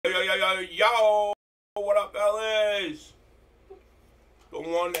Yo, what up, fellas? The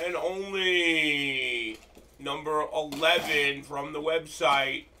one and only number 11 from the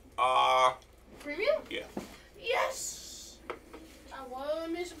website. Premium? Yeah. Yes! I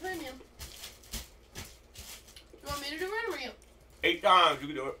want me some premium. You want me to do random or you? 8 times, you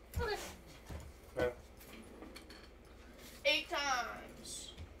can do it. Okay. Yeah. 8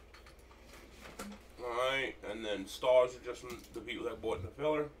 times. Alright, and then stars are just from the people that bought in the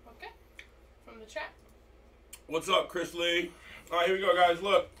filler. Okay. From the chat. What's up, Chris Lee? Alright, here we go, guys.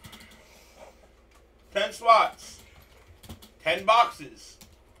 Look. 10 spots. 10 boxes.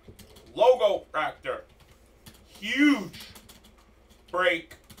 Logo Fractor. Huge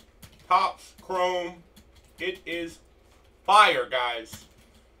break. Topps Chrome. It is fire, guys.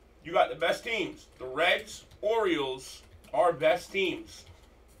 You got the best teams. The Reds, Orioles are best teams.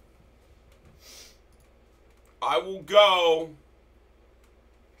 I will go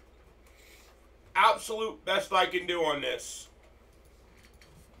absolute best I can do on this.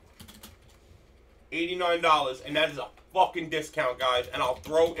 $89, and that is a fucking discount, guys. And I'll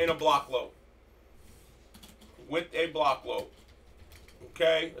throw in a block load. With a block load.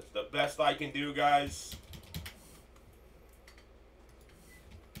 Okay? That's the best I can do, guys.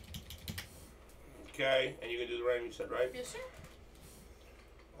 Okay? And you can do the random you said, right? Yes, sir.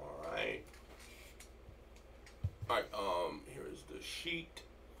 Alright. Alright, here is the sheet.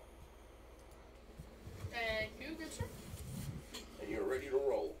 Thank you, good sir. And you're ready to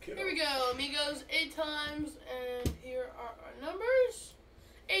roll, kiddo. Here we go, amigos. 8 times, and here are our numbers.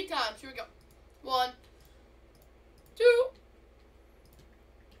 8 times. Here we go. 1, 2,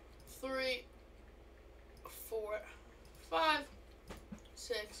 3, 4, 5,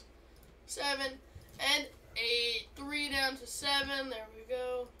 6, 7, and 8. 3 down to 7. There we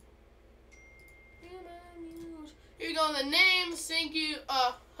go. Here we go on the name. Thank you.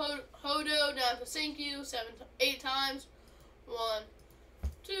 Hodo down to thank you. 8 times. 1,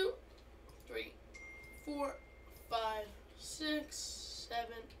 2, 3, 4, 5, 6, 7,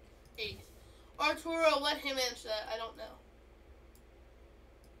 8. Arturo, let him answer that. I don't know.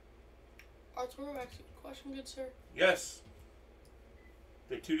 Arturo, actually, question, good sir. Yes.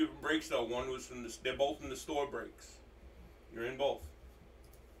 They're 2 different breaks, though. One was from the. They're both in the store breaks. You're in both.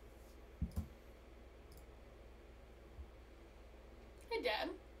 Hey, Dad.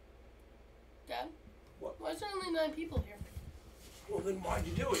 Dad? What? Why is there only 9 people here? Well, then why'd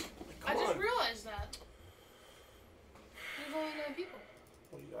you do it? Come I just on. realized that. There's only 9 people.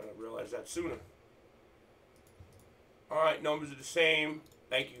 Well, you gotta realize that sooner. Alright, numbers are the same.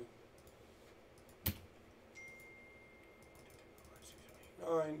 Thank you.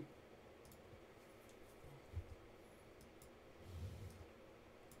 9.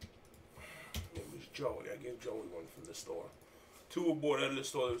 It was Joey. I gave Joey one from the store. 2 were bought out of the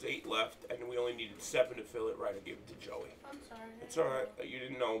store. There was 8 left, and we only needed 7 to fill it. Right, I gave it to Joey. I'm sorry. It's alright. You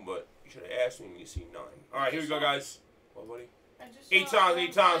didn't know, but you should have asked me when you see 9. Alright, here we go, guys. What, buddy? 8 times,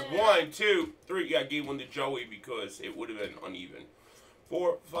 8 times. 1, 2, 3. Yeah, I gave one to Joey because it would have been uneven.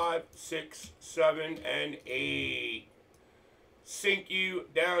 4, 5, 6, 7, and 8. Sink you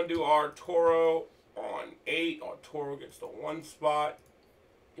down to Arturo on 8. Arturo gets the 1 spot.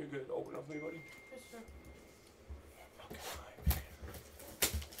 You're good. Open up for me, buddy. Yes, sir.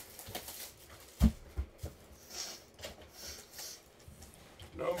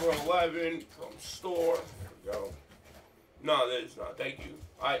 Number 11 from store. There we go. No, there's not. Thank you.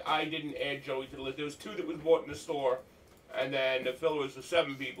 I didn't add Joey to the list. There was 2 that was bought in the store, and then the filler was for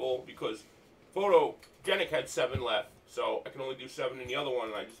 7 people because Photogenic had 7 left. So I can only do 7 in the other one,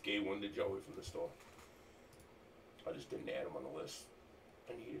 and I just gave one to Joey from the store. I just didn't add him on the list,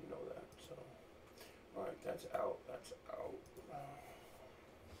 and he didn't know that. So, all right, that's out. That's out.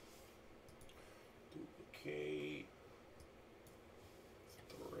 Duplicate.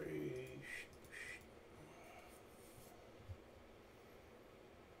 3.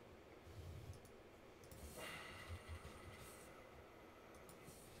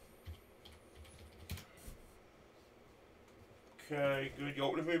 Okay, good. You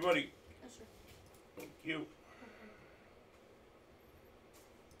open it for me, buddy? Yes, sir. Thank you.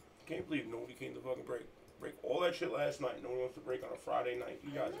 Can't believe nobody came to fucking break all that shit last night. No one wants to break on a Friday night.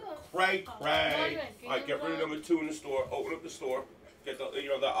 You guys are cray. Alright, get rid of number 2 in the store. Open up the store. Get the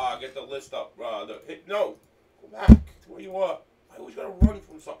get the list up. No, go back to where you are. I always gotta run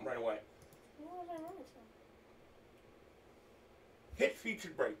from something right away. What was I running from? Hit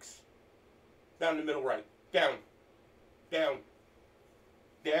featured breaks. Down the middle right. Down. Down.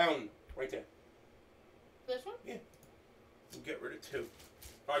 Down. Right there. This one? Yeah. We'll get rid of 2.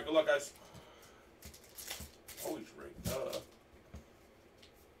 Alright, good luck, guys. Always right.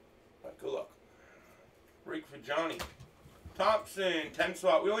 break for Johnny. Thompson, 10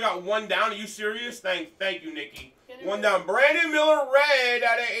 spot. We only got one down. Are you serious? Thank you, Nikki. One down. Brandon Miller, red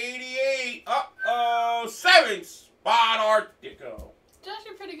out of 88. Uh-oh. 7 spot, Artico. It's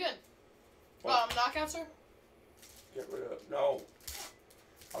actually pretty good. What? Knockout, sir? Get rid of. No.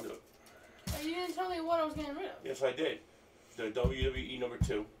 I'll do it. You didn't tell me what I was getting rid of. Yes, I did. The WWE number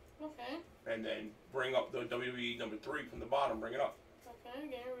 2. Okay. And then bring up the WWE number 3 from the bottom. Bring it up. Okay,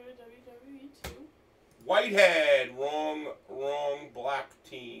 getting rid of WWE 2. Whitehead, wrong black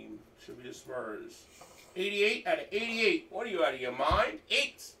team. Should be the Spurs. 88 out of 88. What are you, out of your mind?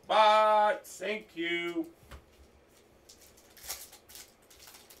 8 spots. Thank you.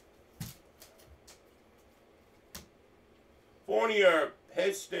 Fournier,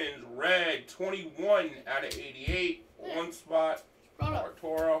 Pistons, red, 21 out of 88. 1 spot.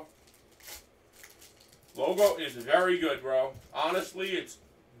 Arturo. Logo is very good, bro. Honestly, it's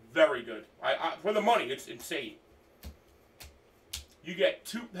very good. I for the money, it's insane. You get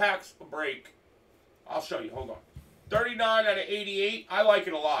 2 packs a break. I'll show you. Hold on. 39 out of 88. I like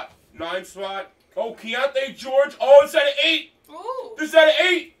it a lot. 9 spot. Oh, Keontae George. Oh, it's out of 8. Ooh. This is out of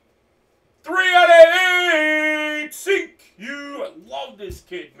 8. 3 out of 8. Sink you. I love this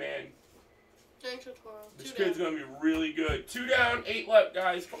kid, man. Thanks, Arturo. This kid's going to be really good. 2 down, 8 left,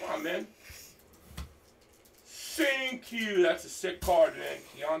 guys. Come on, man. Thank you. That's a sick card, man.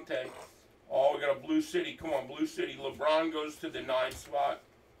 Keontae. Oh, we got a Blue City. Come on, Blue City. LeBron goes to the 9 spot.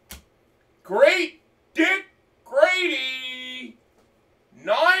 Great Dick Grady.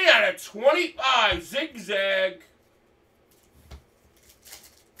 9 out of 25. Zigzag.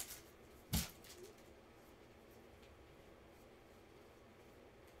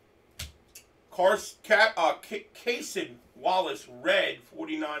 Kaysen Wallace, red.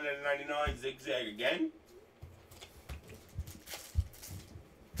 49 out of 99. Zigzag again.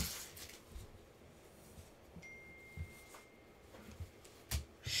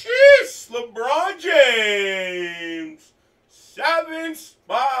 Sheesh, LeBron James. 7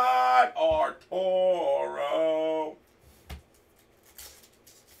 spot, Arturo.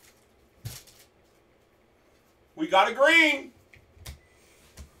 We got a green.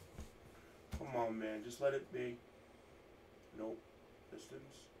 Come on, man. Just let it be. Nope. Pistons.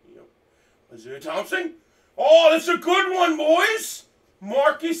 Yep. Isaiah Thompson. Oh, that's a good one, boys.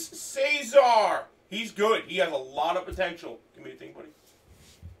 Marcus Cesar. He's good. He has a lot of potential. Give me a thing, buddy.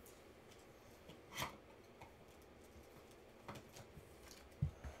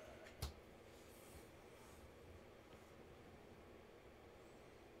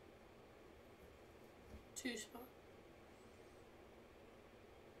 Two spot.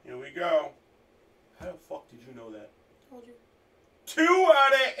 Here we go. How the fuck did you know that? Told you. 2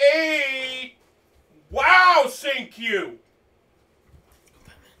 out of 8. Wow, thank you.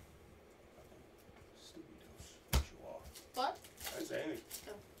 Stupid dose. What you are. What? I didn't say anything.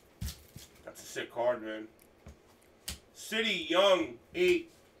 Oh. That's a sick card, man. City Young,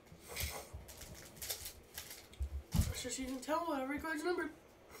 8. So you can tell what every card's numbered.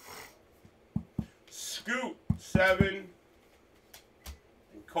 Scoot, 7.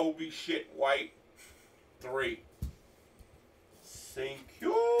 And Kobe shit white, 3. Thank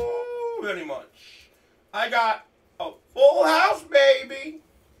you very much. I got a full house, baby.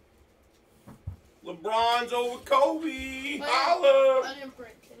 LeBron's over Kobe. Holla. I didn't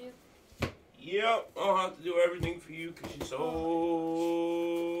print, can you? Yep, I'll have to do everything for you because you're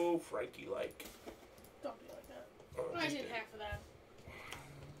so Frankie-like. Don't be like that. I did half of that.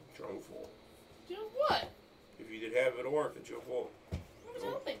 It's your own fault. Do what? If you did half of the work, it's your fault. What was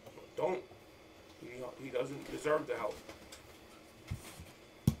helping? Don't. He doesn't deserve the help.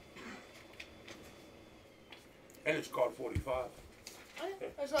 And it's called 45.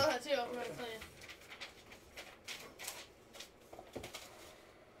 I saw that too. I'm going to tell you.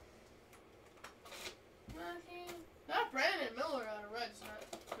 Not Brandon Miller out of red's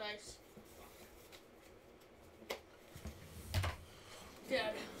not nice.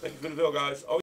 Yeah. Thank you for the bill, guys. Oh,